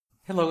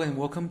Hello and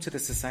welcome to the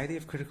Society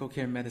of Critical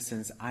Care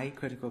Medicine's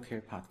iCritical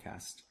Care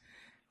podcast.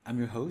 I'm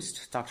your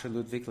host, Dr.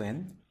 Ludwig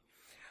Lin.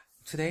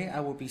 Today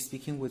I will be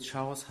speaking with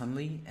Charles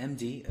Hunley,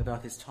 MD,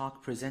 about his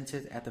talk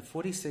presented at the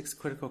 46th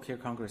Critical Care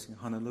Congress in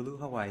Honolulu,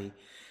 Hawaii,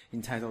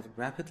 entitled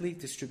Rapidly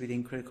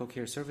Distributing Critical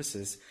Care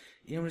Services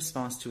in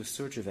Response to a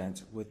Surge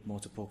Event with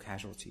Multiple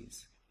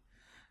Casualties.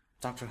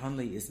 Dr.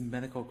 Hunley is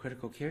Medical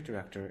Critical Care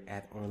Director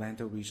at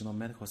Orlando Regional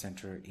Medical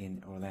Center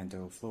in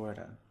Orlando,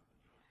 Florida.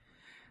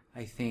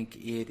 I think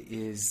it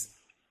is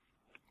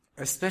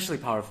especially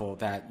powerful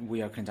that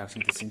we are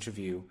conducting this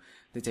interview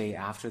the day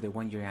after the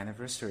one-year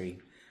anniversary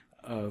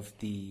of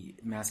the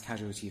mass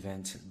casualty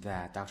event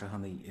that Dr.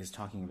 Hunley is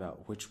talking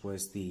about, which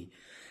was the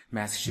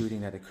mass shooting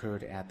that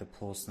occurred at the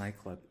Pulse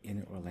Nightclub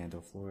in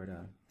Orlando,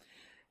 Florida.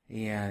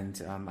 And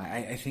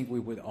I think we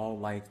would all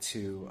like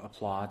to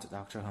applaud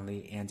Dr.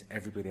 Hunley and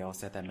everybody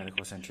else at that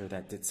medical center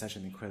that did such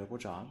an incredible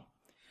job.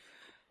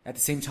 At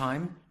the same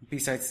time,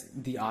 besides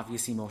the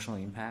obvious emotional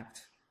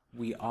impact,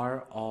 we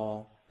are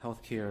all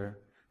healthcare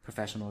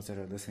professionals that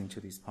are listening to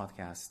these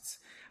podcasts.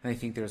 And I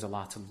think there's a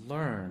lot to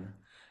learn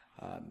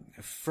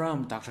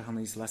from Dr.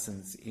 Hunley's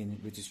lessons in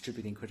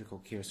redistributing critical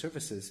care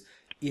services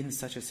in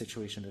such a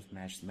situation of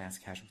mass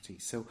casualty.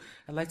 So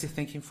I'd like to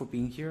thank him for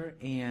being here.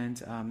 And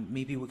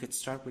maybe we could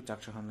start with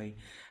Dr. Hunley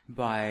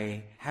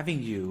by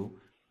having you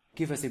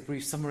give us a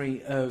brief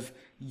summary of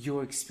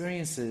your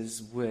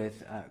experiences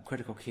with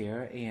critical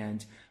care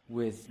and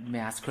with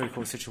mass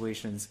critical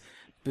situations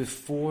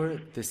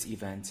before this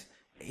event,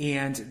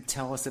 and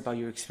tell us about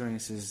your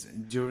experiences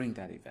during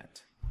that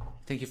event.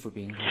 Thank you for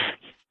being here.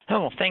 Oh,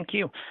 well, thank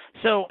you.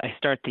 So I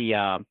start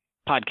the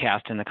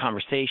podcast and the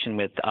conversation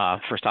with,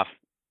 first off,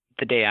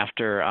 the day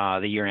after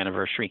the year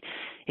anniversary.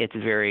 It's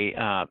very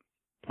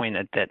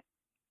poignant that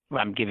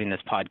I'm giving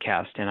this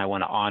podcast, and I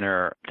want to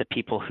honor the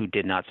people who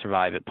did not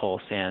survive at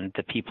Pulse and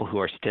the people who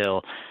are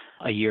still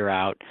a year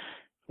out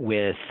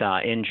with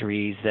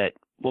injuries that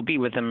will be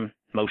with them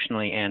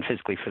emotionally and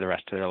physically for the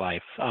rest of their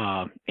life.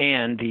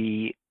 And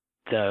the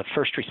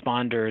first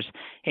responders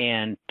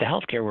and the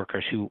healthcare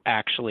workers who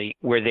actually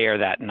were there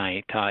that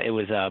night. It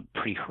was a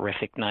pretty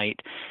horrific night.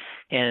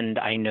 And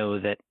I know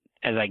that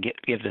as I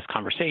give this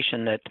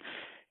conversation that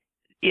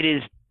it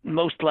is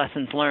most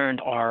lessons learned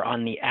are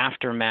on the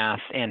aftermath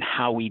and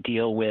how we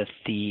deal with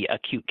the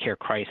acute care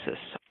crisis.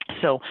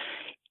 So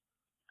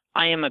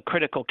I am a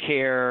critical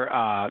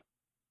care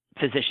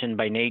physician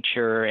by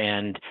nature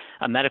and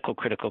a medical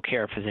critical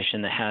care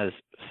physician that has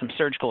some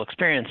surgical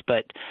experience,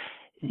 but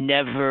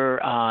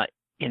never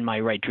in my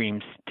right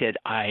dreams did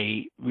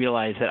I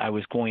realize that I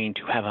was going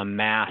to have a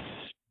mass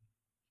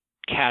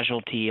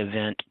casualty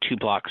event 2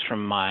 blocks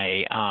from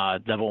my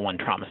level 1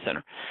 trauma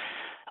center.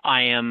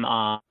 I am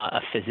a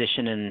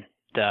physician in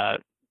the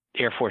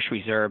Air Force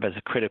Reserve as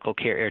a critical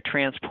care air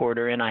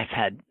transporter, and I've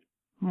had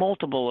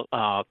multiple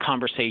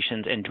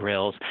conversations and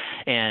drills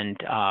and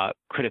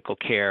critical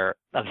care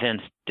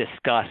events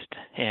discussed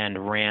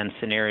and ran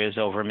scenarios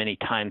over many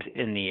times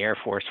in the Air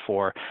Force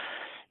for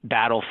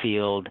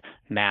battlefield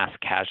mass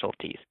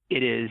casualties.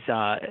 It is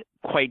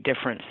quite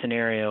different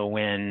scenario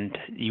when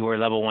your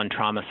level 1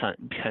 trauma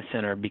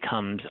center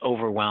becomes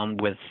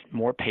overwhelmed with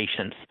more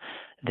patients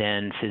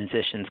than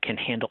physicians can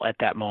handle at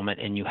that moment,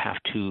 and you have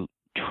to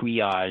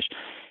triage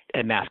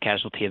a mass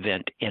casualty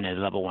event in a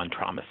level 1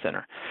 trauma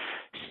center.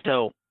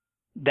 So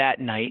that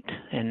night,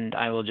 and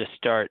I will just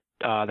start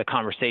the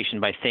conversation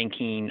by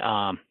thanking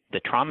the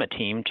trauma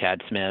team,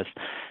 Chad Smith,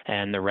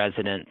 and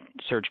the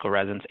surgical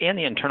residents, and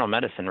the internal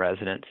medicine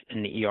residents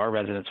and the ER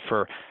residents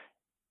for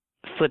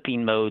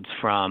flipping modes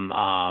from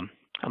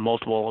a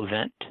multiple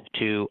event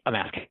to a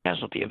mass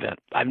casualty event.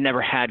 I've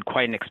never had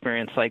quite an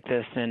experience like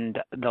this, and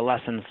the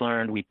lessons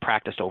learned we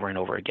practiced over and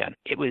over again.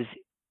 It was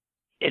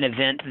an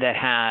event that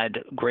had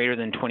greater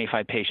than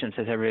 25 patients,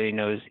 as everybody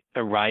knows,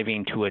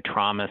 arriving to a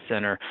trauma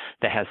center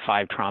that has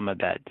 5 trauma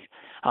beds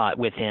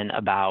within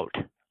about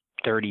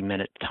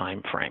 30-minute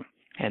time frame.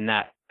 And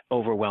that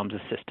overwhelms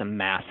the system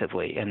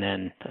massively, and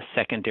then the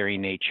secondary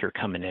nature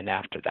coming in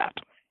after that.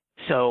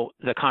 So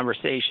the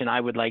conversation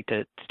I would like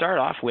to start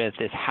off with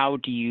is, how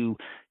do you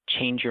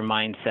change your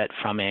mindset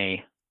from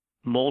a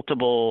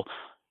multiple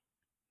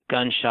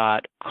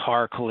gunshot,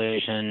 car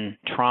collision,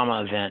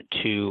 trauma event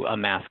to a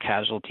mass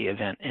casualty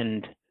event?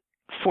 And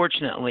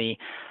fortunately,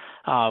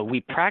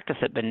 we practice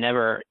it but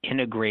never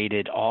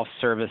integrated all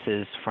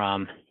services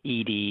from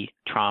ED,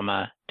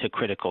 trauma to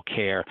critical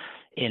care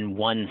in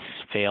one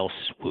fell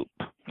swoop.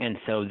 And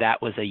so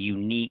that was a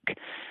unique,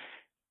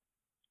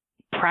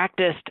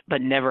 practiced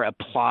but never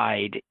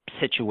applied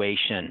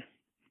situation.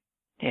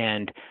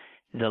 And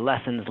the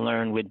lessons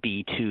learned would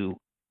be to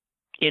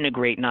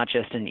integrate not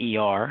just an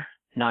ER,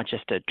 not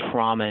just a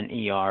trauma and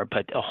ER,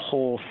 but a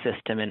whole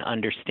system and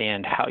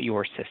understand how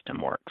your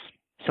system works.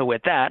 So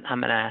with that,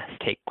 I'm going to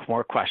take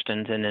more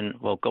questions, and then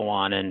we'll go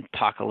on and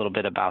talk a little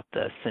bit about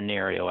the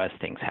scenario as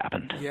things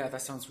happened. Yeah,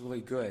 that sounds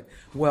really good.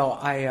 Well,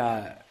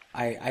 I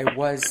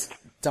was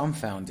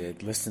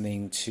dumbfounded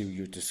listening to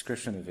your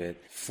description of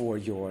it for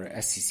your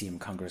SCCM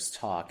Congress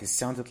talk. It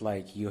sounded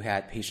like you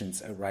had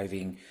patients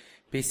arriving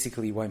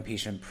basically one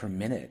patient per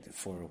minute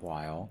for a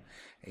while.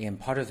 And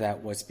part of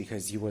that was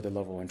because you were the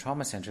level 1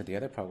 trauma center. The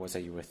other part was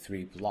that you were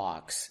 3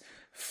 blocks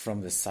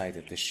from the site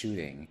of the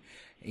shooting.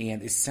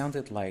 And it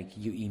sounded like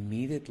you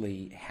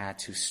immediately had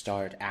to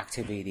start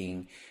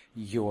activating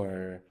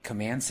your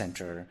command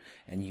center,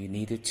 and you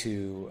needed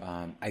to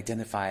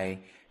identify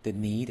the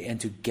need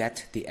and to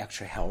get the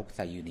extra help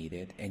that you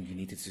needed, and you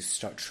needed to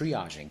start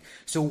triaging.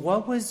 So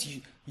what was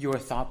your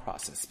thought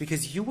process?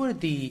 Because you were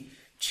the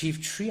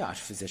chief triage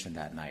physician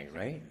that night,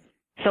 right?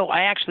 So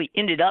I actually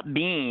ended up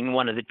being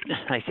one of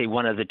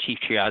the chief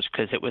triage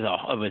because it was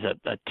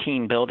a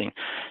team building.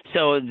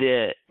 So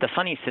the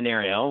funny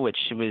scenario, which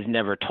was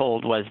never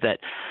told, was that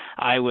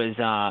I was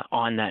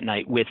on that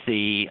night with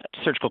the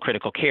surgical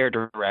critical care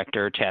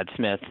director, Chad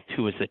Smith,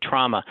 who was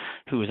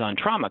on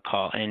trauma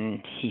call,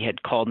 and he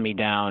had called me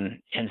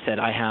down and said,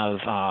 I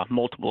have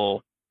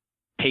multiple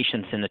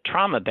patients in the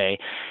trauma bay.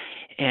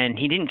 And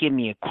he didn't give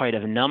me quite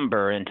a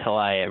number until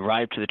I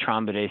arrived to the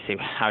trauma bay to say,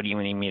 how do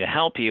you need me to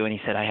help you? And he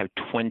said, I have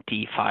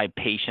 25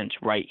 patients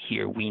right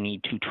here. We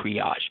need to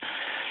triage,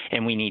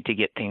 and we need to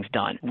get things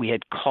done. We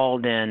had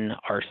called in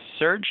our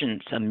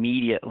surgeons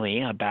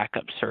immediately, a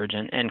backup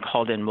surgeon, and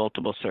called in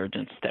multiple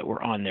surgeons that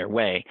were on their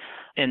way.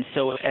 And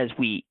so as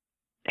we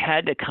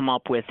had to come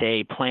up with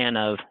a plan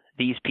of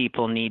these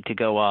people need to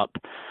go up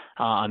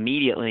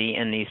immediately,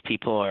 and these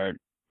people are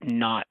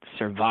not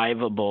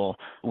survivable,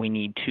 we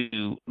need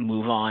to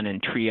move on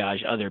and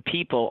triage other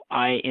people,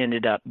 I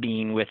ended up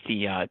being with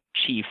the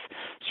chief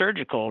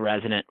surgical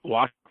resident,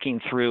 walking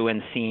through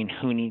and seeing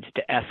who needs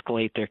to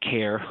escalate their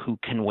care, who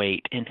can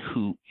wait, and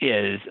who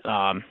is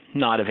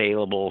not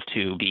available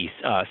to be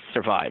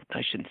survived.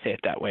 I shouldn't say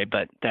it that way,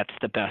 but that's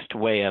the best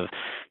way of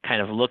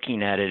kind of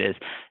looking at it, is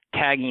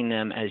tagging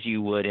them as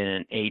you would in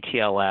an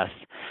ATLS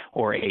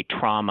or a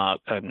trauma,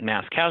 a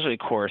mass casualty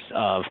course,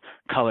 of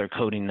color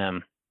coding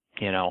them,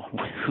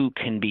 who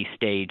can be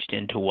staged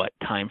into what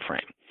time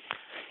frame.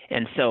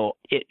 And so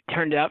it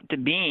turned out to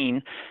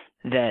being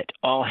that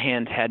all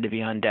hands had to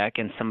be on deck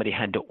and somebody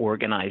had to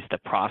organize the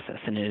process,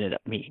 and it ended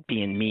up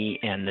being me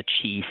and the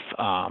chief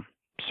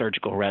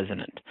surgical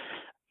resident,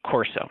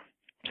 Corso.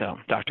 So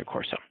Dr.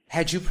 Corso.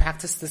 Had you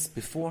practiced this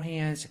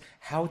beforehand?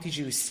 How did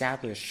you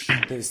establish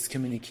this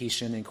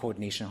communication and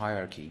coordination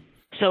hierarchy?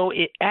 So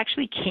it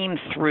actually came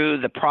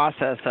through the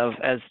process of,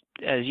 as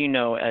you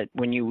know,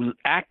 when you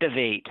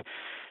activate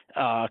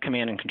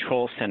command and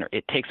control center,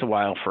 it takes a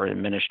while for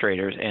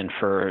administrators and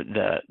for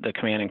the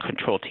command and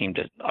control team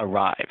to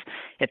arrive.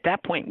 At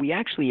that point, we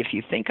actually, if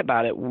you think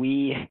about it,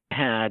 we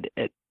had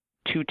at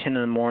 2:10 in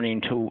the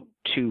morning to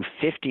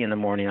 2:50 in the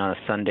morning on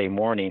a Sunday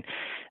morning.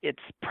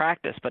 It's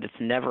practice, but it's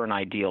never an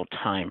ideal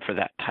time for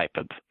that type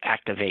of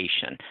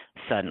activation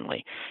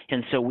suddenly.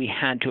 And so we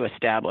had to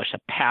establish a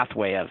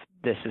pathway of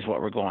this is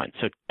what we're going.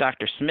 So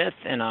Dr. Smith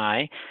and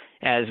I,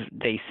 as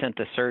they sent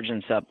the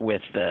surgeons up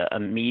with the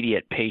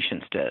immediate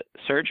patients to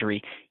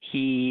surgery,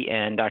 he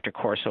and Dr.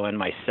 Corso and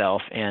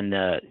myself and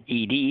the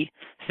ED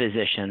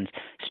physicians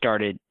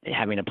started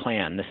having a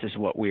plan. This is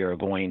what we are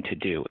going to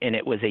do. And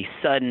it was a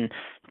sudden,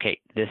 okay,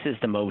 this is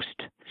the most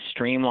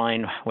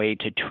streamlined way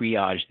to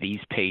triage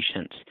these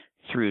patients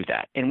through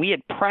that. And we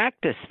had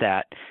practiced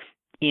that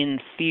in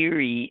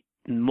theory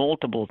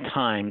multiple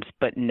times,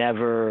 but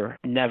never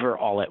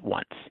all at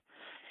once.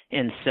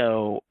 And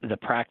so the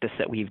practice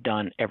that we've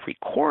done every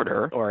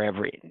quarter, or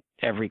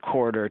every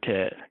quarter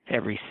to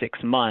every 6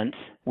 months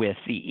with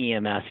the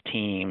EMS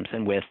teams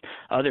and with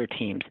other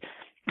teams,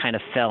 kind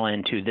of fell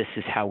into this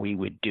is how we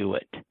would do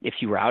it. If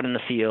you were out in the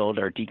field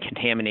or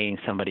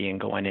decontaminating somebody and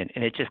going in,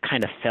 and it just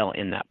kind of fell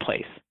in that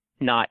place.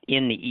 Not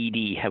in the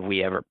ED have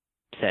we ever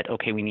said,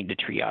 okay, we need to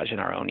triage in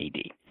our own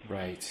ED.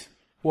 Right.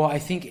 Well, I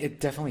think it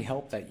definitely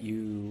helped that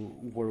you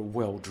were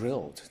well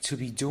drilled. To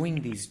be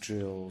doing these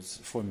drills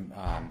for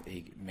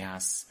a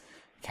mass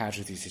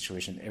casualty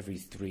situation every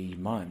 3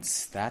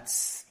 months,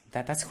 that's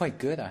quite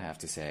good, I have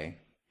to say.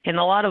 And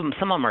a lot of them,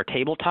 some of them are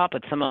tabletop,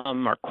 but some of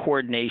them are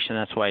coordination.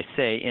 That's why I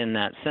say in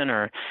that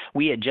center,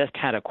 we had just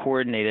had a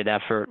coordinated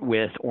effort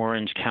with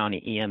Orange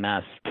County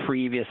EMS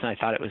previous, and I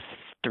thought it was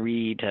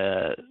 3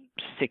 to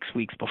 6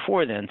 weeks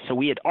before then. So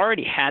we had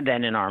already had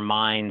that in our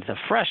minds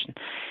afresh.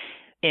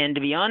 And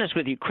to be honest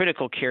with you,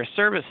 critical care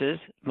services,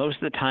 most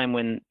of the time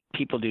when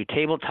people do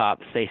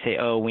tabletops, they say,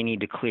 oh, we need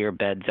to clear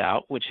beds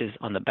out, which is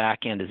on the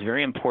back end is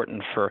very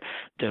important for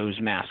those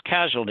mass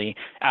casualty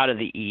out of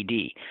the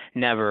ED.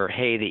 Never,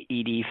 hey, the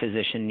ED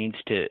physician needs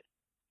to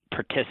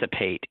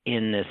participate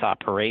in this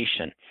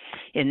operation.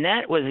 And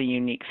that was a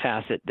unique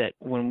facet that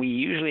when we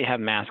usually have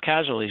mass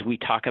casualties, we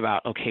talk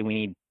about, okay, we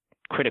need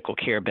critical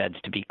care beds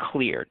to be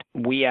cleared.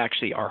 We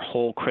actually, our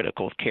whole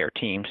critical care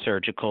team,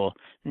 surgical,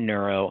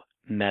 neuro,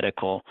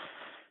 medical,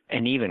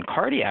 and even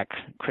cardiac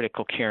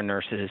critical care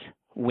nurses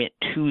went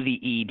to the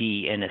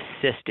ED and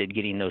assisted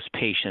getting those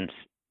patients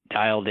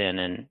dialed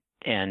in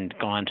and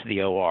gone to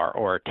the OR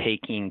or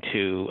taking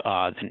to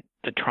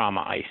the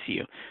trauma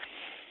ICU.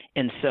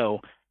 And so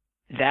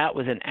that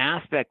was an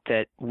aspect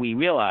that we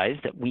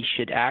realized that we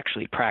should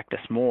actually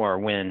practice more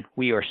when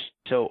we are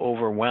so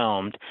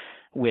overwhelmed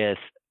with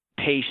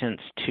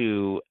patients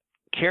to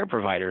care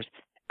providers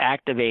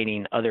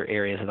activating other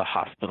areas of the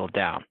hospital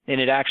down.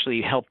 And it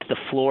actually helped the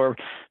floor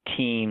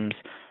teams,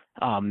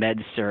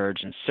 med-surg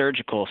and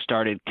surgical,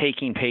 started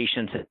taking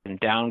patients and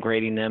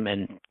downgrading them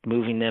and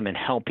moving them and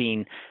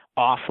helping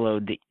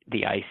offload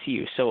the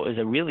ICU. So it was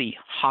a really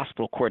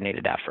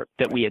hospital-coordinated effort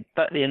that we had,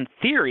 in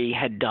theory,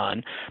 had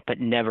done, but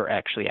never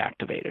actually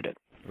activated it.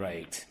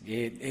 Right.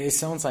 It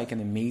sounds like an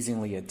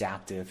amazingly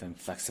adaptive and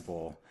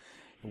flexible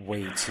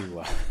way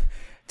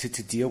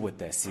to deal with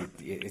this.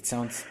 It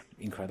sounds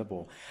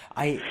incredible.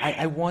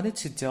 I wanted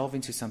to delve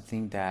into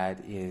something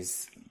that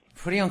is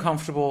pretty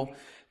uncomfortable,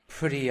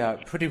 pretty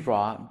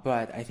raw,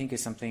 but I think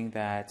it's something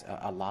that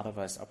a lot of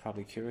us are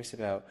probably curious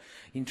about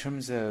in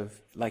terms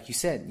of, like you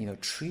said,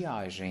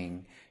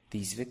 triaging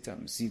these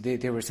victims.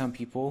 There were some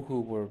people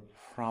who were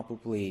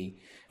probably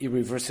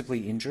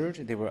irreversibly injured.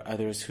 There were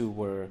others who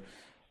were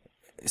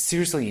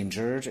seriously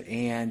injured,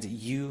 and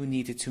you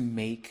needed to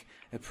make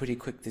a pretty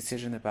quick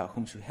decision about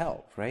whom to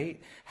help,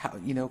 right? How,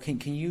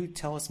 can you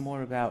tell us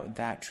more about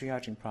that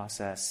triaging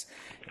process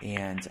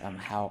and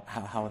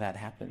how that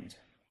happened?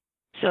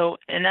 So,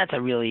 and that's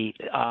a really,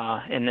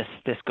 and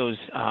this goes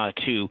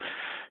to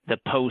the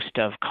post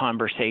of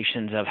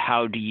conversations of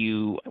how do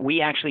you,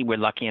 we actually were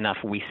lucky enough,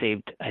 we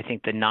saved, I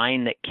think the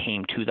 9 that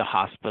came to the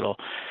hospital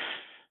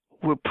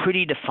were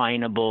pretty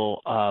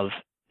definable of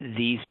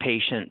these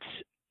patients.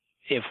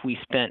 If we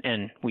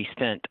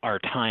spent our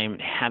time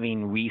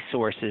having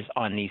resources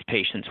on these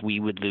patients, we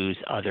would lose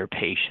other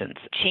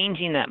patients.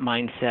 Changing that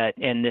mindset,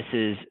 and this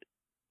is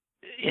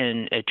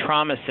in a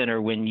trauma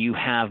center when you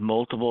have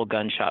multiple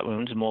gunshot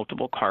wounds,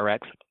 multiple car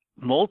wrecks,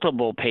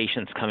 multiple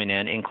patients coming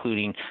in,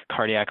 including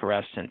cardiac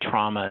arrests and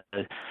trauma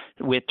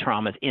with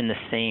traumas in the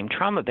same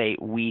trauma bay,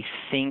 we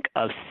think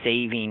of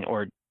saving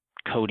or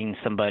coding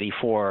somebody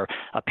for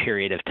a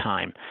period of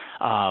time.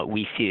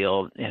 We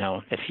feel,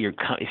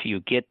 if you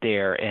get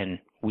there and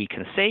we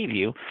can save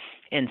you.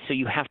 And so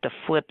you have to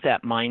flip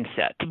that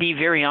mindset. To be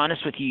very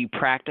honest with you, you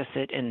practice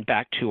it, and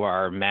back to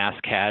our mass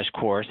cash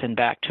course and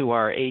back to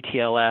our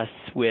ATLS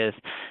with,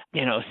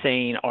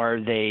 saying,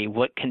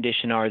 what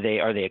condition are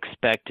they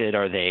expected,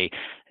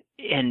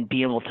 and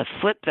be able to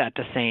flip that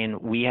to saying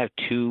we have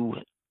too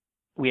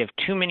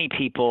many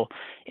people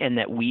and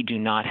that we do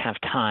not have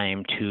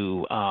time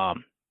to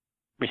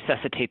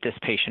resuscitate this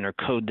patient or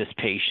code this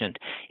patient.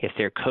 If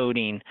they're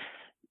coding,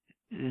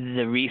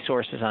 the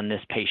resources on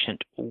this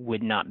patient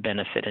would not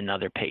benefit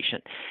another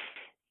patient.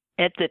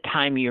 At the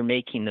time you're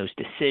making those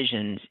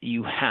decisions,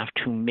 you have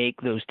to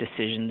make those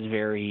decisions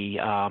very,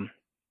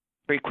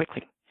 very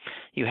quickly.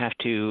 You have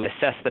to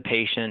assess the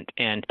patient,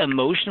 and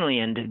emotionally,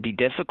 and to be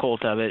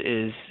difficult of it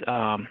is,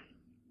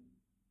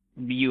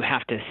 you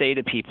have to say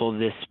to people,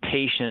 this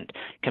patient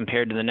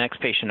compared to the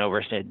next patient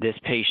over, this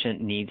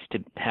patient needs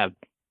to have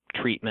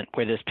treatment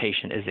where this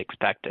patient is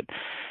expected.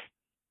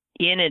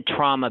 In a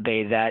trauma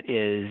bay, that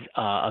is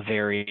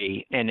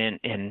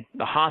in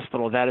the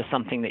hospital, that is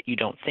something that you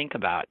don't think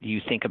about. You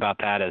think about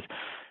that as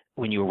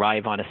when you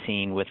arrive on a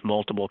scene with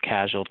multiple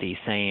casualties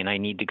saying, I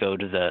need to go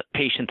to the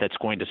patient that's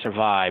going to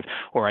survive,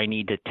 or I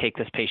need to take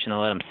this patient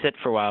and let them sit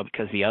for a while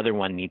because the other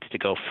one needs to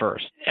go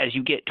first. As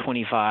you get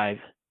 25,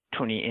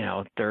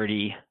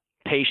 30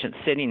 patients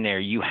sitting there,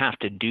 you have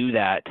to do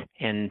that.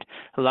 And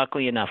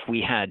luckily enough,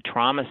 we had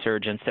trauma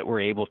surgeons that were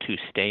able to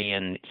stay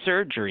in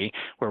surgery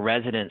where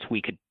residents,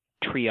 we could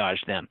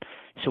triage them.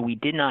 So we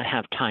did not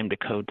have time to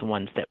code the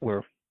ones that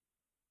were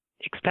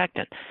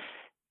expectant.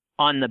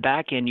 On the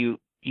back end, you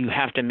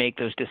have to make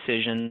those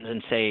decisions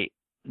and say,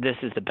 this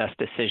is the best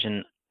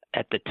decision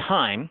at the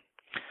time.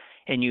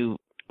 And you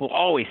will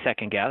always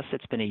second guess.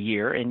 It's been a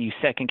year, and you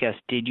second guess,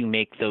 did you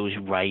make those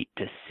right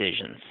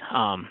decisions?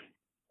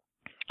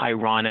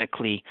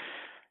 Ironically,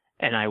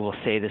 and I will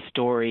say the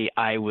story,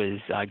 I was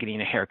getting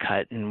a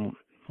haircut, and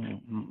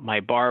my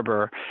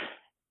barber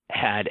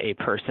had a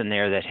person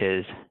there that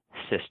his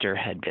sister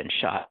had been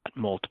shot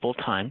multiple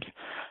times,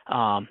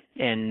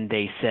 and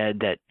they said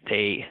that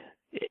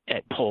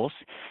at Pulse,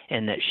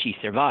 and that she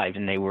survived,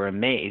 and they were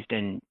amazed.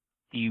 And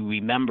you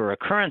remember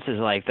occurrences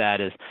like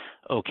that as,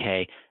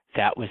 okay,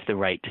 that was the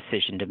right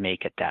decision to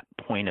make at that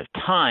point of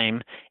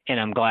time, and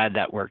I'm glad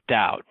that worked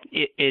out.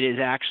 It is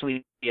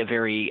actually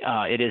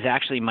it is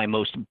actually my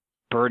most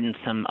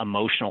burdensome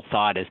emotional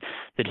thought is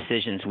the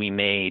decisions we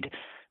made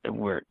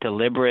were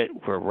deliberate,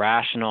 were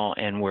rational,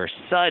 and were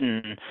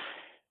sudden.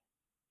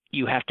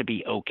 You have to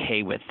be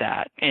okay with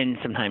that, and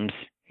sometimes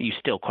you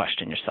still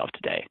question yourself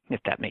today, if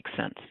that makes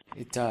sense.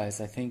 It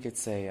does. I think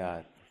it's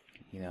a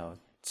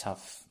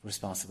tough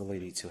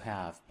responsibility to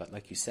have, but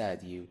like you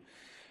said, you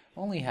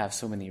only have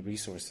so many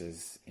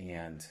resources,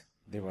 and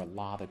there were a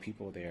lot of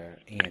people there,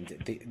 and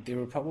there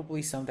were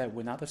probably some that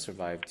would not have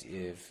survived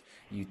if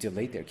you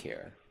delayed their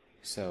care.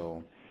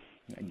 So,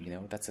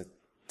 that's a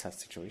tough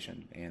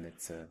situation, and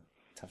it's a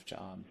tough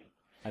job.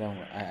 I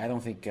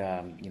don't think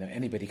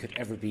anybody could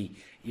ever be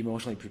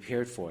emotionally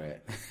prepared for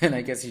it, and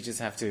I guess you just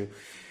have to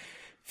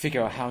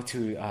figure out how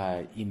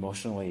to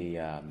emotionally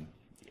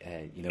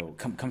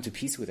come to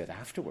peace with it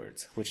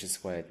afterwards, which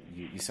is what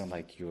you sound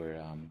like you're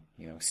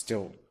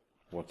still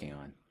working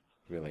on,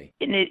 really.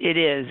 It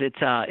is.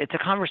 It's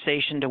a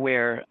conversation to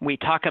where we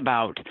talk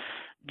about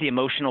the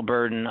emotional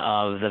burden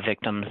of the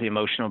victims, the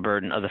emotional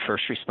burden of the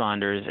first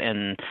responders,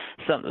 and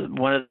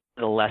one of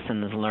the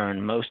lessons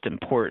learned most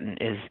important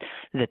is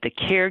that the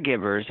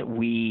caregivers,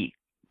 we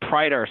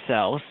pride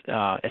ourselves,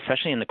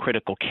 especially in the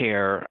critical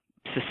care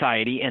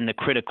society and the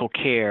critical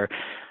care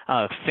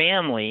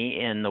family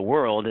in the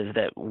world, is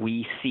that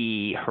we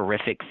see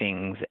horrific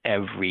things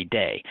every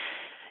day,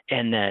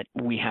 and that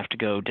we have to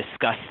go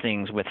discuss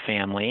things with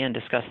family and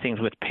discuss things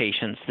with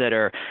patients that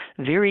are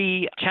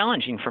very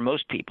challenging for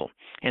most people,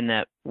 and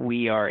that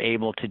we are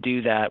able to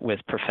do that with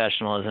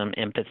professionalism,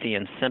 empathy,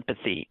 and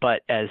sympathy.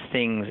 But as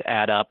things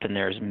add up and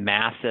there's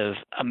massive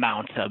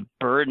amounts of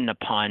burden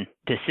upon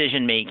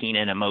decision-making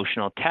and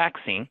emotional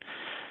taxing,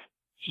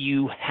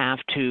 you have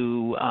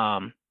to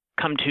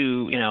come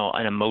to,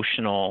 an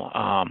emotional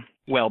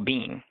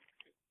well-being.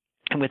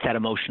 And with that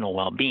emotional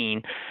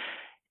well-being,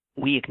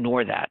 we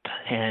ignore that.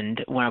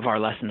 And one of our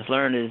lessons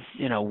learned is,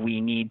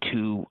 we need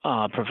to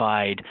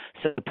provide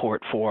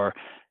support for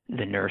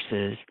the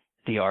nurses,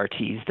 the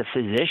RTs, the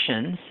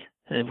physicians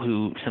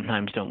who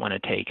sometimes don't want to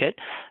take it,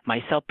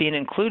 myself being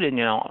included.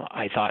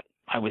 I thought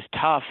I was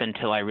tough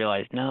until I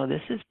realized, no,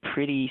 this is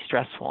pretty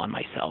stressful on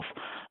myself.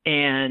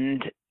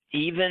 And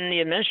even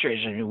the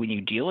administration, when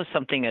you deal with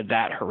something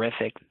that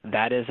horrific,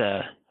 that is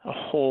a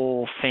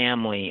whole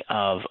family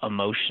of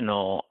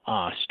emotional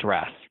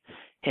stress.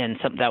 And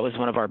that was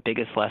one of our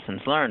biggest lessons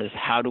learned, is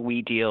how do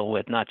we deal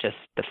with not just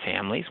the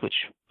families, which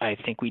I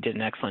think we did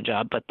an excellent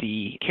job, but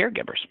the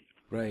caregivers.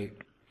 Right.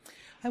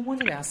 I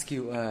wanted to ask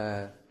you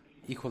an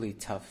equally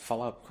tough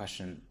follow-up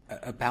question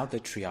about the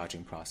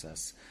triaging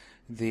process.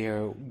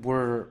 There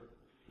were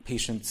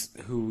patients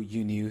who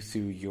you knew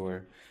through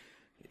your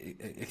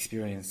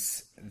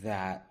experience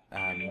that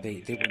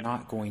they were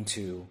not going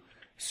to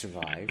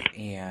survive,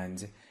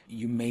 and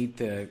you made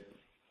the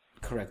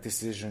correct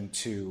decision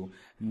to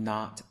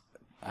not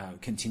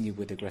continue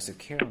with aggressive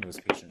care on those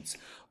patients.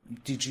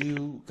 Did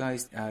you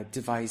guys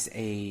devise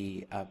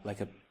a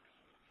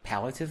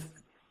palliative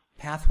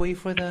pathway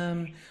for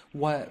them?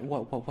 What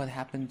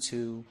happened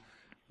to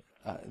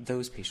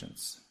those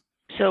patients?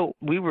 So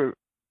we were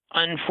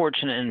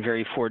unfortunate and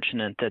very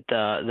fortunate that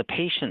the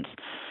patients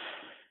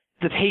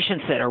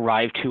that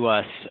arrived to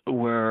us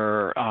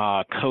were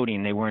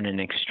coding. They weren't in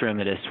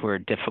extremis, were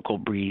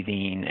difficult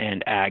breathing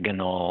and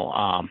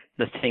agonal,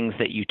 the things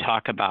that you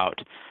talk about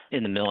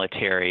in the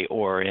military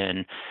or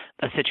in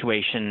a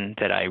situation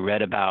that I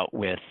read about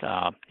with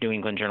New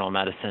England Journal of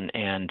Medicine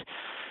and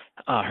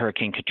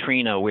Hurricane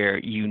Katrina, where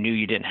you knew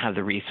you didn't have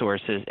the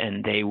resources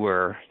and they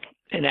were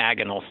in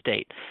agonal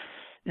state.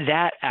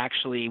 That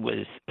actually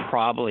was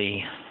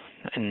probably,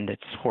 and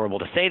it's horrible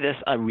to say this,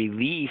 a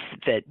relief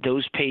that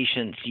those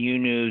patients, you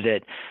knew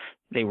that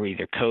they were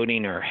either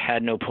coding or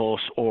had no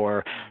pulse,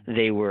 or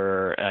they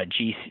were a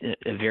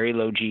very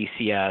low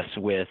GCS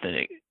with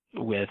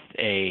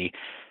a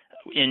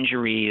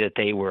injury that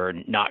they were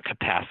not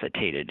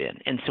capacitated in.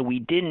 And so we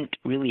didn't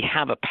really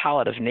have a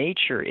palette of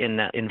nature in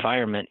that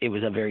environment. It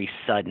was a very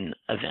sudden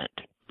event.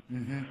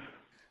 Mm-hmm.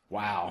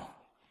 Wow.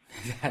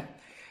 I'm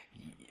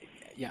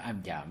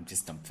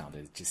just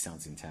dumbfounded. It just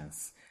sounds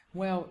intense.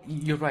 Well,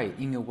 you're right.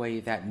 In a way,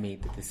 that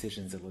made the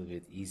decisions a little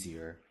bit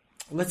easier.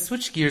 Let's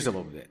switch gears a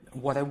little bit.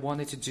 What I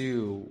wanted to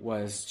do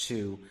was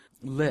to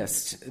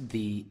list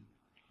the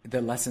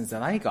lessons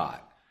that I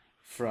got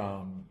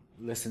from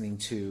listening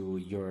to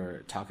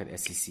your talk at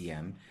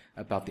SCCM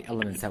about the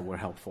elements that were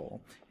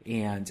helpful.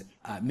 And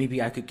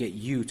maybe I could get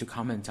you to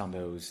comment on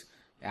those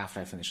after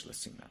I finish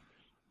listing them.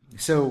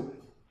 So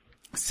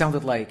it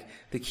sounded like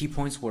the key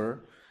points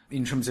were,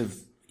 in terms of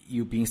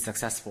you being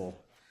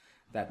successful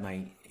that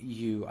night,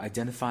 you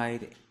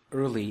identified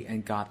early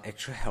and got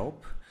extra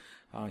help.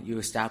 You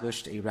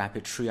established a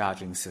rapid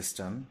triaging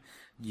system.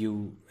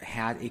 You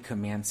had a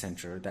command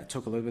center that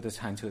took a little bit of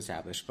time to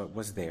establish, but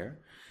was there.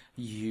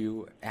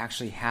 You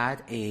actually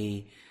had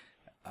a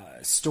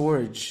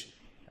storage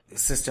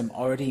system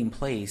already in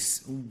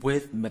place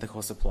with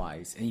medical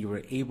supplies, and you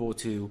were able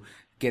to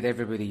get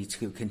everybody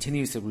to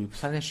continue to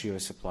replenish your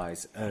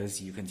supplies as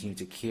you continue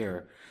to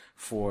care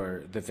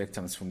for the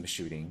victims from the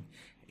shooting.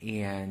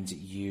 And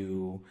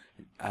you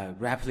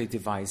rapidly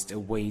devised a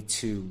way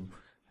to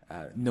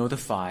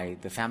notify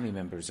the family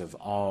members of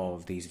all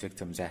of these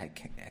victims that had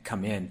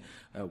come in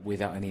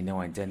without any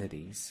known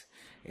identities.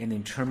 And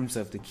in terms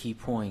of the key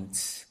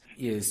points,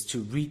 is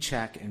to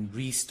recheck and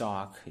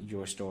restock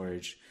your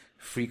storage,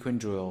 frequent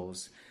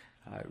drills,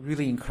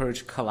 really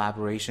encourage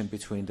collaboration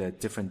between the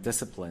different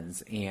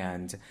disciplines,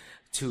 and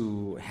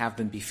to have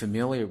them be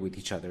familiar with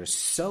each other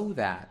so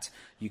that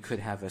you could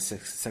have a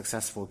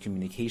successful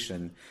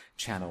communication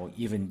channel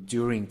even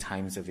during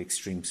times of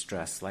extreme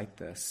stress like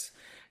this.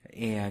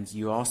 And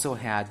you also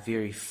had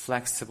very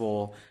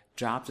flexible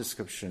job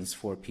descriptions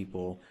for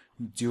people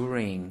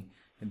during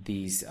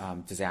these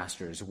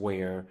disasters,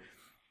 where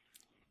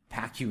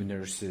PACU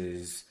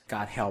nurses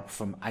got help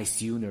from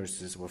ICU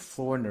nurses or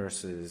floor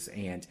nurses,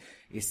 and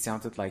it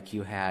sounded like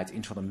you had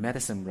internal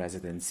medicine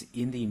residents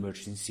in the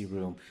emergency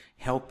room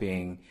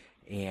helping,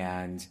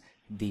 and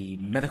the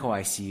medical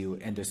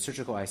ICU and the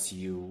surgical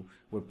ICU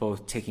were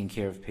both taking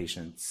care of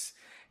patients.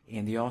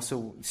 And they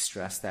also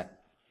stressed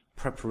that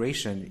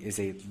preparation is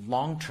a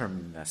long-term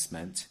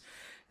investment,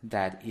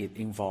 that it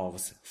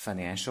involves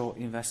financial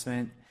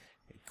investment,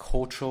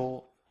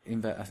 cultural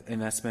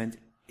investment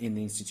in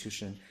the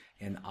institution,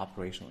 and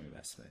operational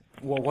investment.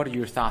 Well, what are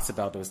your thoughts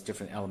about those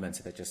different elements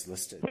that I just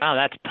listed? Wow,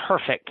 that's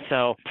perfect.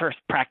 So first,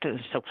 practice.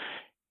 So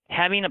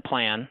having a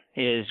plan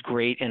is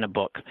great in a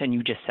book, and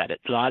you just said it.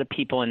 A lot of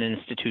people in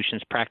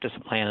institutions practice a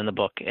plan in the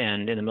book,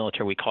 and in the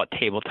military we call it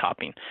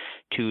tabletopping.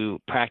 To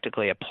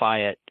practically apply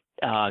it,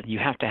 you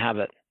have to have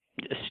a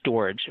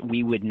storage.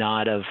 We would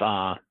not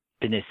have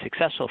been as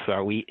successful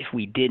if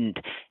we didn't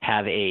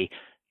have a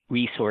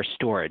resource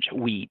storage.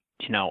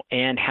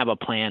 And have a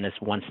plan as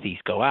once these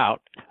go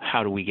out,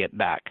 how do we get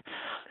back?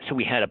 So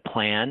we had a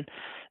plan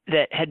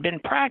that had been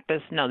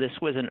practiced. Now, this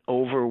was an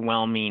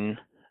overwhelming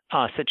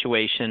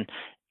situation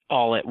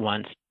all at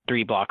once,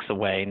 3 blocks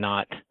away,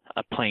 not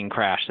a plane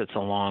crash that's a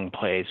long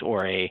place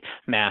or a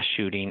mass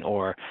shooting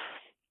or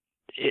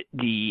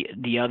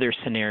the other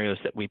scenarios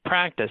that we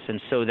practice. And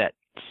so that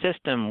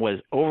system was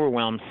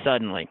overwhelmed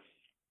suddenly.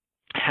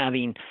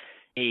 Having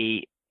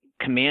a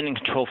command and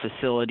control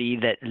facility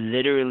that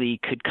literally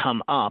could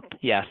come up,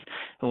 yes,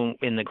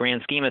 in the grand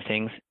scheme of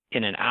things,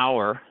 in an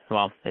hour.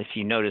 Well, if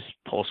you notice,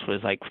 Pulse was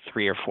like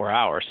 3 or 4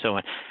 hours. So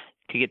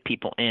to get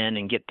people in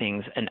and get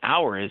things, an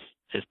hour is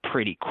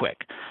pretty quick.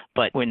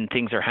 But when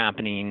things are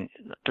happening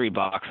 3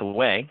 blocks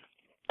away,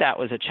 that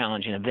was a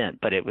challenging event,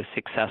 but it was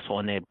successful,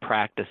 and they had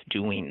practiced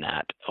doing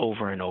that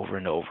over and over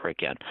and over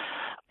again.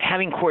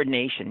 Having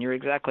coordination, you're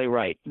exactly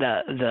right.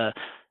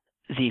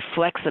 The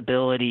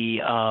flexibility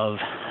of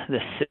the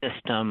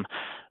system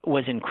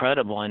was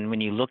incredible. And when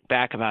you look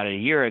back about a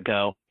year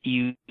ago,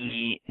 you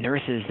see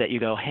nurses that you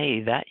go,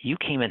 hey, that you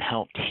came and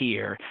helped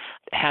here.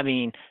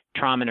 Having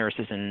trauma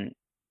nurses and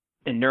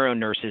neuro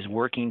nurses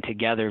working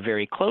together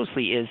very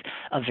closely is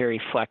a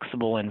very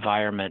flexible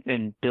environment,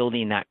 and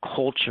building that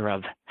culture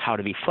of how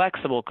to be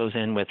flexible goes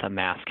in with a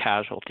mass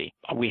casualty.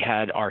 We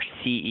had our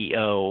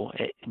CEO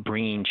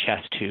bringing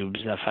chest tubes,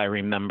 if I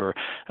remember,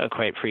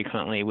 quite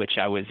frequently, which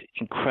I was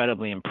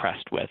incredibly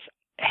impressed with.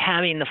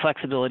 Having the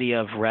flexibility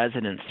of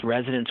residents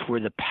were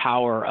the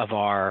power of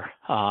our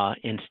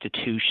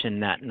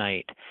institution that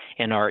night,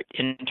 and our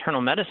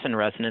internal medicine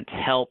residents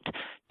helped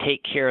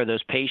take care of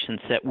those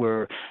patients that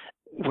were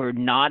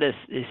not as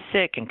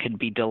sick and could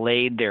be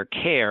delayed their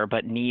care,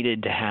 but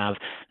needed to have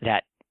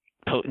that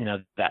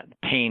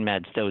pain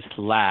meds, those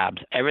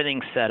labs,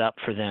 everything set up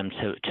for them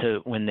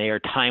to when their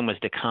time was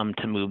to come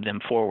to move them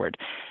forward.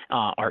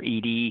 Our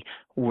ED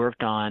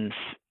worked on,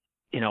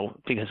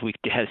 because we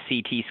had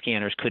CT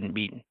scanners, couldn't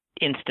be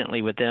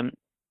instantly with them,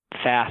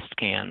 fast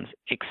scans,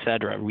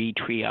 etc.,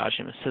 re-triage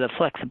them. So the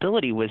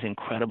flexibility was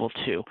incredible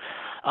too.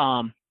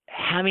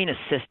 Having a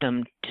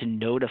system to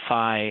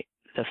notify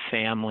the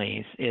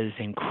families is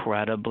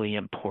incredibly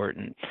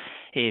important.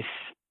 If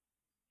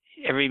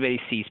everybody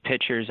sees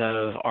pictures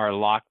of our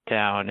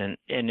lockdown,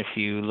 and if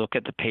you look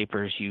at the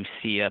papers, you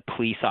see a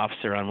police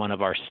officer on one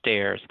of our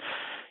stairs,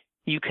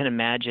 you can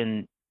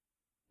imagine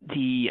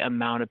the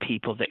amount of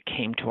people that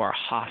came to our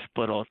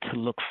hospital to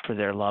look for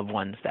their loved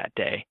ones that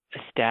day.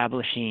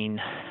 Establishing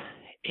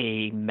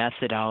a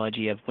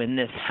methodology of when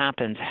this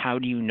happens, how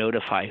do you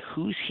notify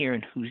who's here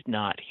and who's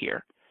not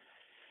here?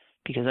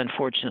 Because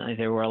unfortunately,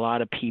 there were a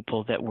lot of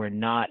people that were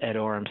not at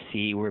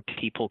ORMC, where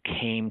people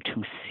came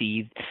to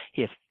see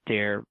if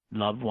their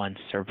loved ones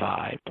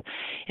survived.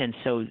 And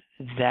so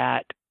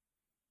that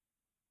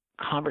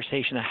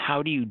conversation of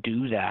how do you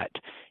do that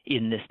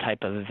in this type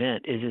of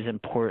event is as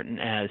important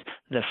as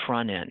the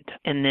front end.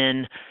 And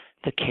then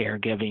the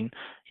caregiving,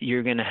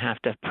 you're going to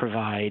have to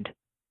provide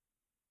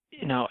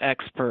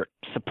expert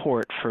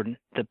support for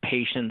the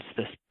patients,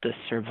 the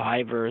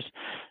survivors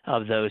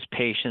of those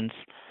patients,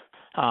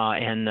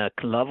 and the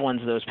loved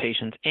ones of those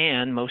patients,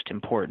 and most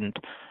important,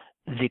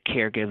 the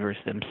caregivers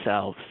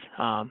themselves.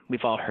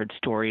 We've all heard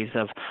stories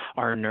of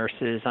our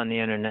nurses on the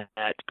internet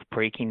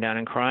breaking down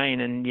and crying,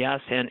 and yes,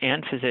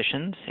 and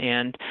physicians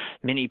and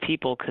many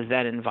people, because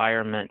that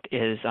environment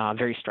is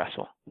very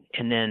stressful.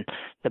 And then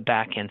the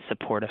back end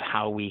support of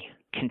how we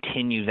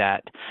continue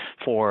that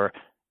for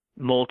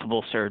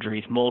multiple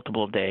surgeries,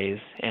 multiple days.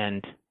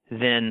 And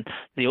then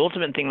the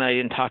ultimate thing that I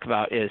didn't talk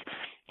about is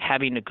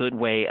having a good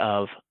way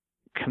of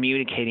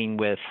communicating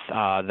with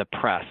the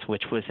press,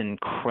 which was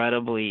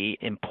incredibly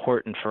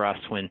important for us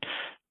when,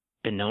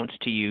 unbeknownst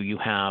to you, you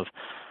have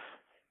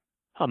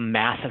a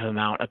massive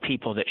amount of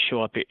people that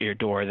show up at your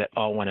door that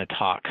all want to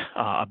talk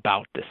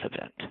about this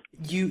event.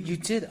 You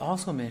did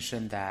also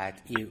mention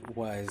that it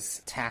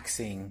was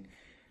taxing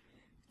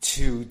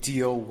to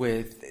deal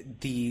with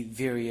the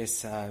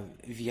various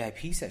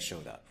VIPs that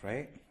showed up,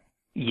 right?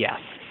 Yes.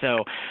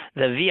 So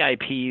the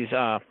VIPs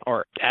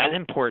are as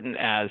important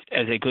as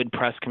a good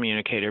press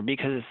communicator,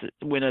 because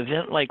when an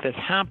event like this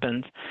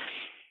happens,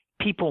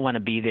 people want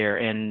to be there,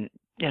 and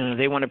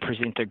they want to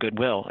present their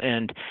goodwill,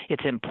 and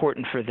it's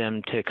important for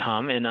them to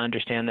come and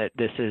understand that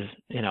this is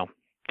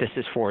this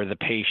is for the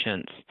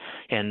patients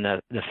and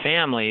the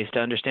families to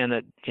understand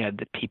that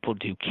that people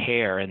do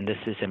care and this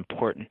is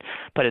important.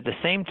 But at the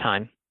same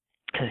time,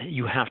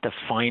 you have to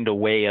find a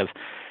way of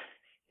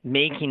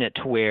making it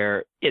to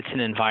where it's an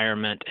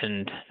environment,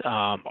 and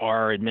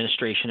our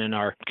administration and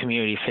our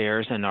community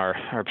affairs and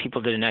our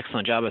people did an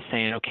excellent job of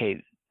saying,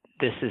 okay,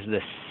 this is the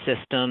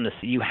system.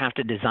 You have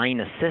to design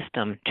a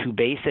system to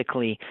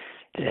basically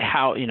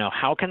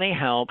how can they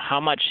help, how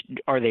much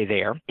are they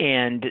there,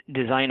 and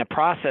design a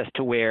process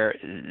to where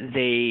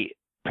they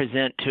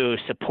present to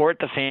support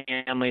the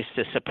families,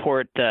 to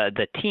support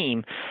the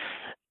team,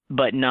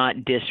 but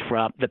not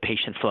disrupt the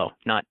patient flow,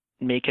 not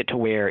make it to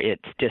where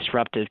it's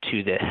disruptive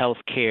to the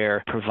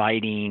healthcare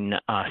providing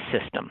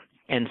system.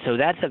 And so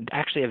that's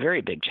actually a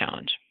very big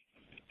challenge.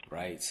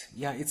 Right.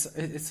 Yeah,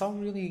 it's all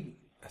really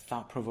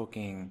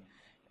thought-provoking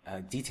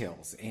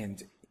details.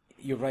 And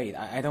you're right.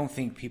 I don't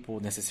think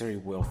people necessarily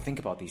will think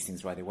about these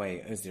things right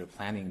away as they're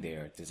planning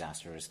their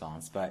disaster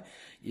response. But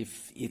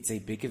if it's a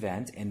big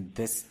event, and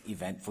this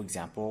event, for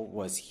example,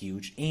 was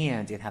huge,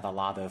 and it had a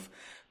lot of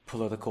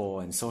political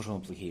and social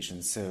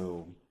implications,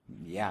 so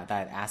yeah,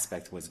 that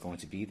aspect was going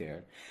to be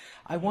there.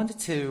 I wanted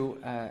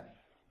to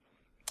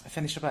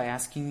finish up by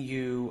asking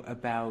you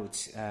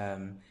about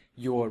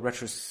your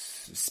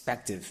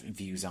retrospective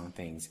views on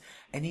things.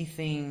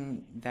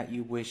 Anything that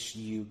you wish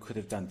you could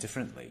have done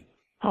differently?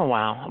 Oh,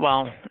 wow.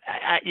 Well,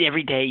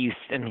 every day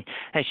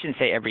I shouldn't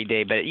say every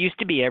day, but it used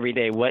to be every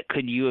day. What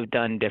could you have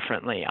done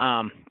differently?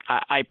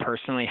 I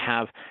personally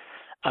have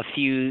a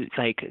few,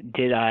 like,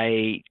 did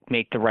I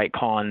make the right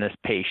call on this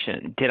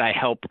patient? Did I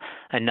help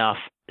enough?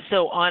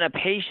 So on a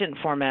patient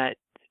format,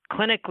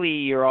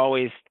 clinically, you're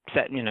always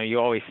set,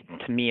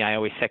 to me, I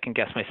always second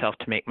guess myself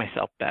to make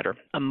myself better.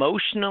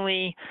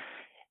 Emotionally,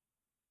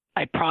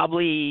 I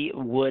probably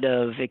would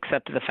have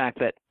accepted the fact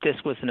that this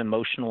was an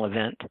emotional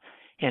event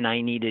and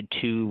I needed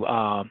to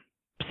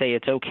say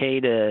it's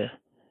okay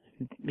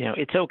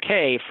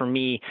for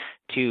me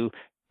to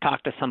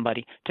talk to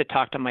somebody, to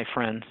talk to my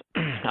friends,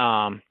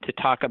 to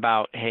talk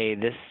about, hey,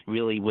 this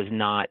really was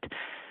not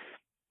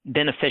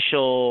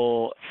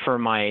beneficial for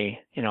my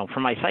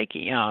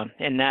psyche.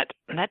 And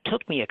that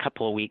took me a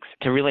couple of weeks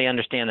to really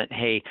understand that,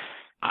 hey,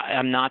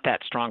 I'm not that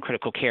strong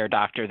critical care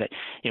doctor that,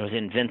 is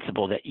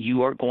invincible, that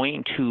you are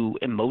going to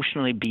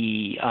emotionally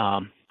be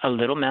a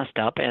little messed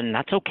up, and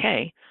that's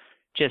okay.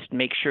 Just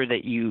make sure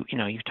that you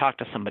talk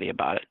to somebody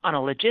about it. On a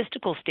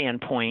logistical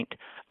standpoint,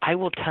 I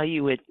will tell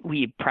you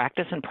we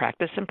practice and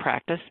practice and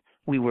practice.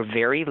 We were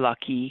very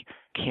lucky.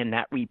 Can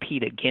that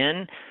repeat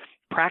again?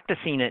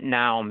 Practicing it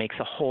now makes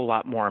a whole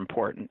lot more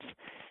importance.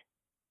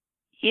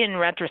 In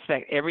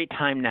retrospect, every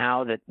time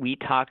now that we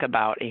talk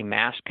about a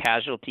mass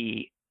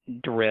casualty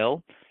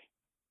drill,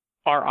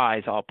 our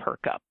eyes all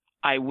perk up.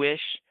 I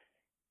wish,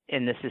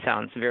 and this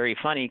sounds very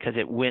funny because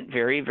it went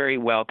very, very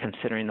well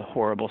considering the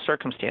horrible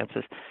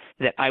circumstances,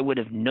 that I would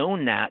have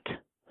known that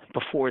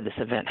before this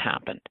event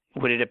happened.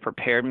 Would it have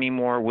prepared me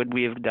more? Would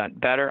we have done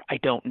better? I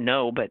don't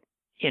know, but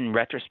in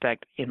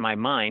retrospect, in my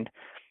mind,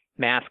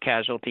 mass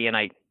casualty, and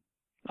I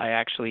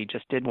actually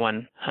just did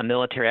a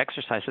military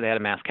exercise where they had a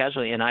mass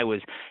casualty, and I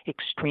was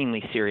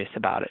extremely serious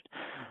about it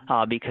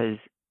because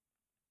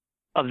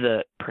of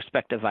the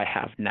perspective I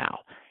have now.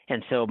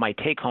 And so my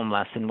take-home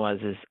lesson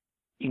is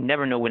you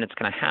never know when it's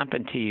going to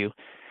happen to you,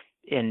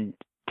 and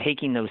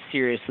taking those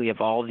seriously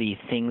of all the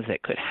things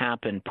that could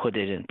happen, put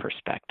it in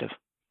perspective.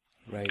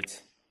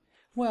 Right.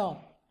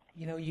 Well,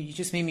 you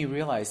just made me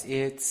realize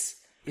it's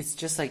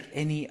just like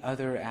any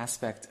other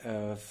aspect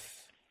of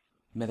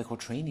medical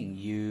training.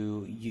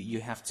 You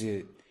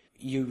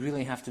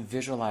really have to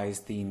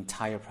visualize the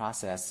entire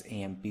process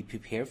and be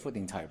prepared for the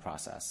entire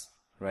process,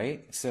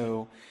 right?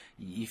 So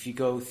if you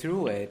go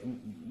through it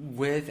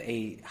with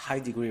a high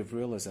degree of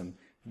realism,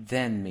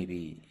 then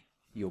maybe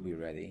you'll be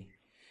ready.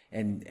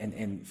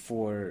 And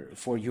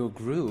for your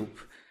group,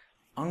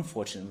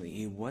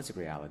 unfortunately, it was a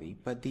reality,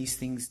 but these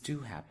things do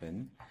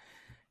happen.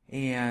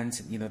 And,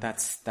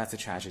 that's a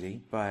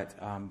tragedy, but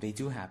they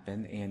do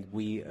happen. And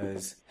we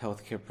as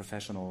healthcare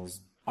professionals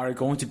are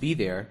going to be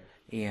there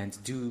and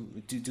do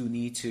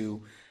need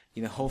to,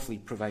 hopefully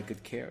provide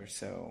good care.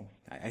 So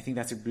I think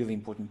that's a really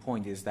important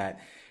point, is that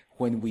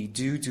when we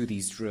do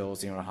these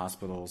drills in our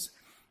hospitals,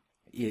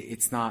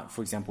 it's not,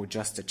 for example,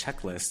 just a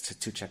checklist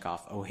to check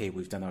off, oh, hey,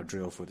 we've done our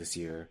drill for this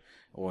year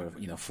or,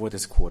 for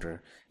this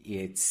quarter.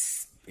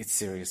 It's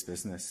serious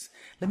business.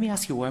 Let me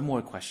ask you one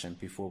more question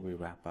before we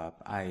wrap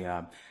up.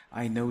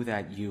 I know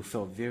that you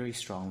felt very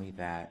strongly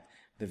that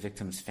the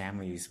victims'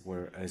 families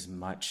were as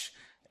much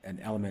an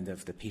element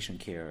of the patient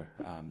care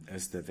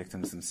as the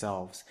victims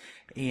themselves.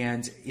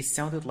 And it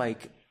sounded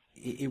like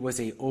it was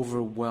an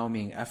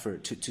overwhelming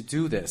effort to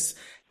do this.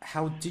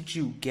 How did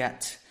you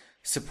get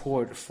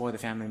support for the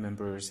family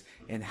members,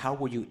 and how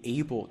were you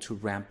able to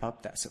ramp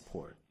up that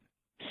support?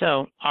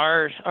 So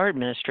our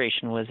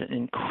administration was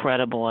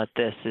incredible at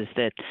this, is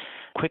that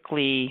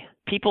quickly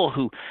people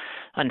who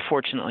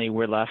unfortunately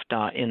were left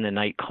in the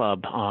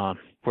nightclub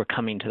were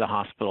coming to the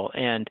hospital,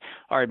 and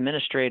our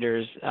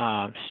administrators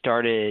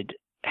started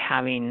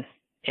having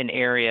an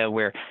area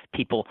where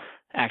people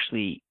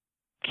actually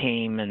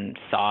came and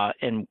saw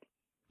and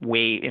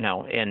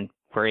and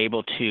were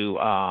able to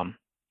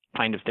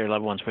find if their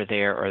loved ones were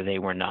there or they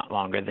were not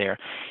longer there.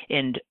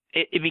 And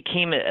it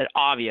became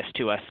obvious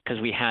to us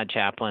because we had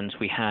chaplains,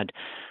 we had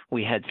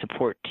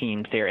support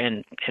teams there,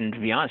 and to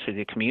be honest with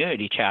you,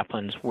 community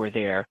chaplains were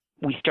there.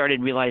 We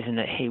started realizing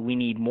that, hey, we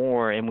need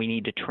more, and we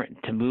need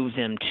to move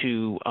them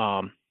to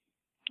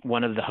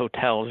one of the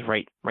hotels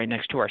right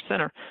next to our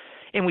center.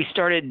 And we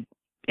started,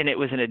 and it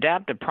was an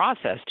adaptive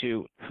process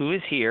to who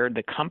is here,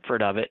 the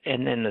comfort of it,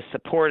 and then the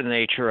support and the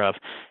nature of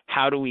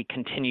how do we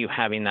continue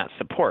having that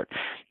support.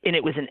 And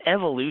it was an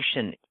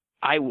evolution.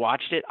 I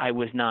watched it. I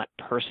was not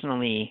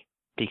personally,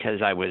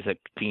 because I was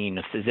being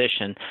a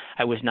physician,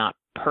 I was not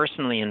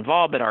personally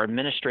involved, but our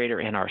administrator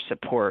and our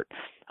support,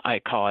 I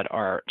call it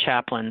our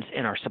chaplains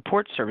and our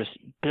support service,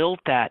 built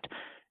that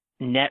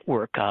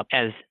network up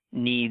as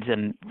needs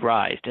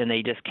arised. And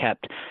they just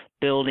kept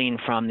building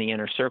from the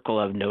inner circle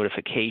of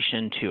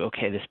notification to,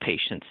 okay, this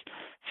patient's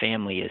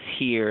family is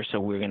here, so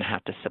we're going to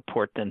have to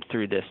support them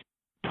through this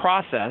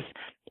process.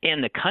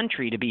 In the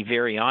country, to be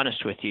very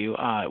honest with you,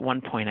 at one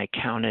point I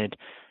counted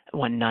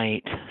one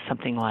night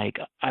something like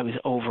I was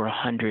over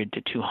 100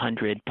 to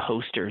 200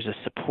 posters of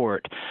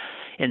support.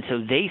 And so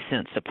they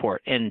sent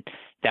support, and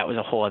that was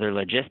a whole other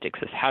logistics,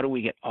 is how do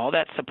we get all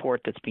that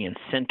support that's being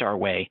sent our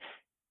way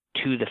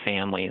to the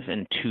families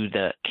and to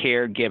the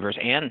caregivers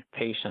and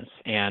patients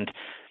and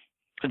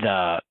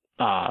the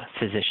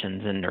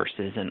physicians and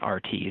nurses and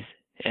RTs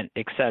and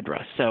et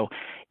cetera. So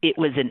it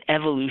was an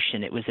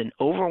evolution. It was an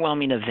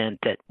overwhelming event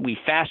that we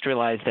fast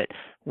realized that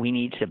we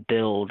need to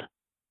build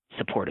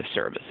supportive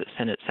services.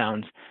 And it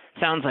sounds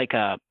like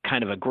a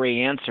kind of a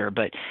gray answer,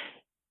 but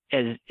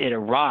as it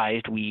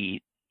arose,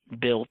 we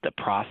built the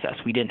process.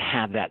 We didn't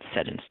have that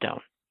set in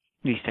stone.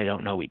 At least I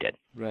don't know we did.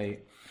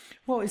 Right.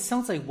 Well, it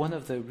sounds like one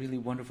of the really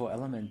wonderful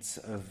elements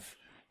of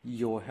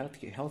your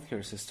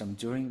healthcare system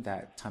during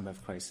that time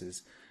of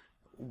crisis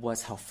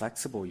was how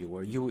flexible you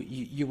were.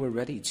 You were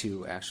ready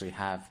to actually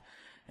have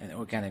an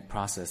organic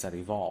process that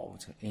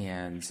evolved,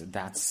 and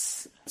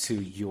that's to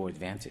your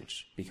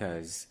advantage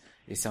because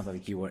it sounded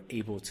like you were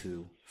able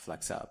to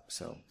flex up.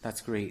 So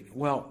that's great.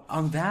 Well,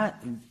 on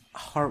that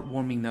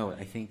heartwarming note,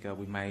 I think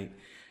we might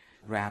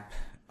wrap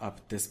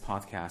up this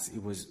podcast.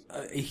 It was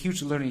a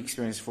huge learning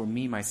experience for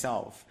me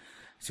myself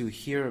to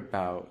hear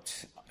about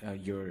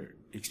your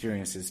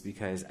experiences,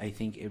 because I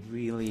think it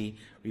really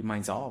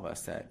reminds all of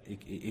us that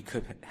it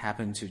could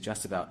happen to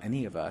just about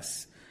any of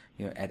us,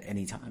 at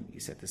any time.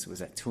 You said this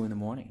was at 2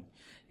 a.m,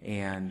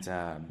 and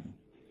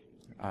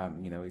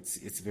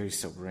it's very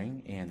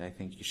sobering, and I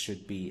think it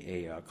should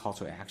be a call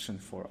to action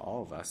for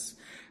all of us.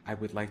 I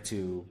would like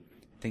to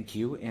thank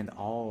you and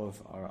all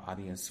of our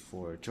audience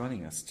for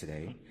joining us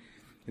today.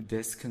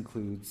 This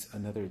concludes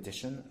another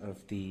edition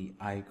of the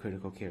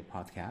iCritical Care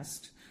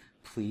podcast.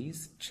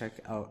 Please check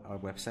out our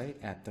website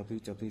at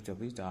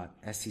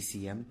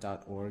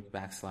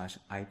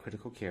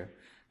www.sccm.org/iCriticalCare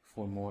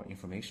for more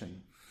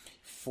information.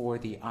 For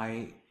the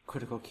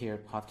iCritical Care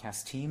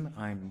podcast team,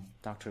 I'm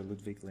Dr.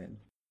 Ludwig Lin.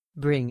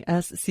 Bring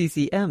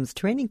SCCM's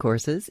training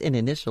courses in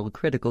initial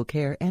critical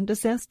care and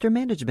disaster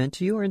management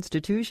to your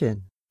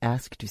institution.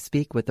 Ask to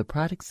speak with the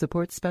product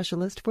support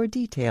specialist for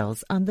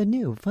details on the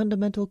new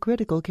Fundamental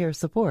Critical Care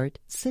Support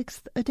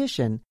 6th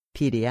edition,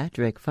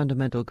 Pediatric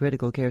Fundamental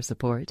Critical Care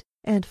Support,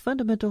 and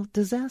Fundamental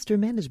Disaster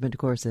Management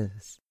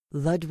courses.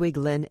 Ludwig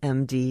Lin,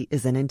 MD,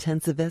 is an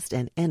intensivist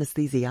and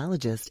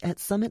anesthesiologist at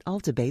Summit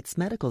Alta Bates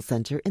Medical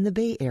Center in the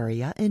Bay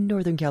Area in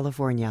Northern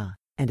California,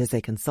 and is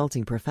a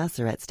consulting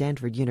professor at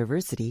Stanford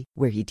University,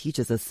 where he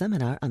teaches a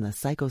seminar on the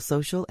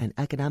psychosocial and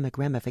economic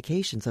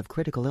ramifications of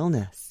critical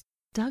illness.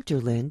 Dr.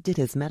 Lin did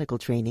his medical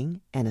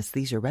training,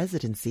 anesthesia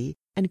residency,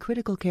 and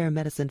critical care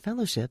medicine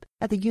fellowship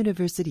at the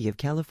University of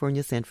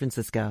California, San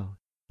Francisco.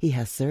 He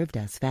has served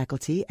as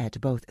faculty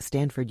at both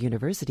Stanford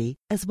University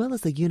as well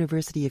as the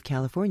University of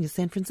California,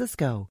 San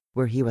Francisco,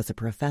 where he was a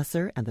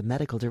professor and the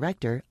medical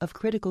director of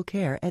critical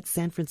care at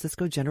San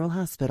Francisco General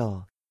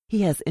Hospital.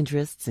 He has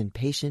interests in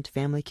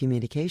patient-family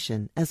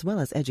communication as well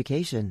as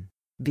education.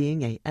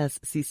 Being a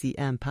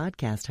SCCM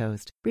podcast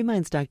host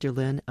reminds Dr.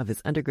 Lin of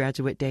his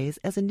undergraduate days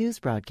as a news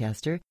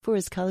broadcaster for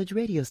his college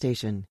radio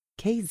station,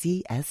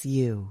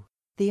 KZSU.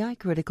 The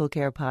iCritical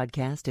Care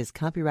podcast is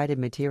copyrighted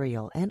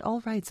material and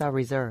all rights are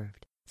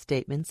reserved.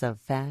 Statements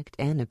of fact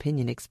and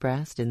opinion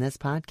expressed in this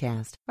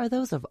podcast are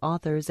those of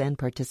authors and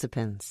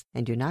participants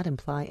and do not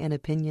imply an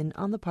opinion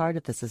on the part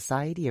of the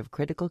Society of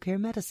Critical Care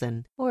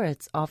Medicine or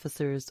its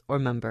officers or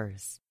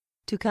members.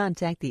 To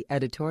contact the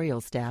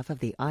editorial staff of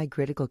the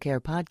iCritical Care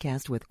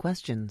podcast with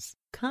questions,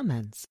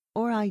 comments,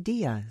 or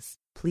ideas,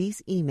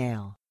 please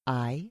email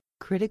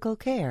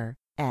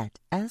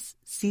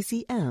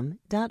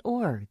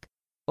icriticalcare@sccm.org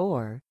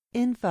or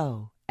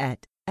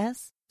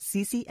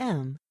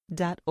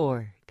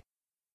info@sccm.org.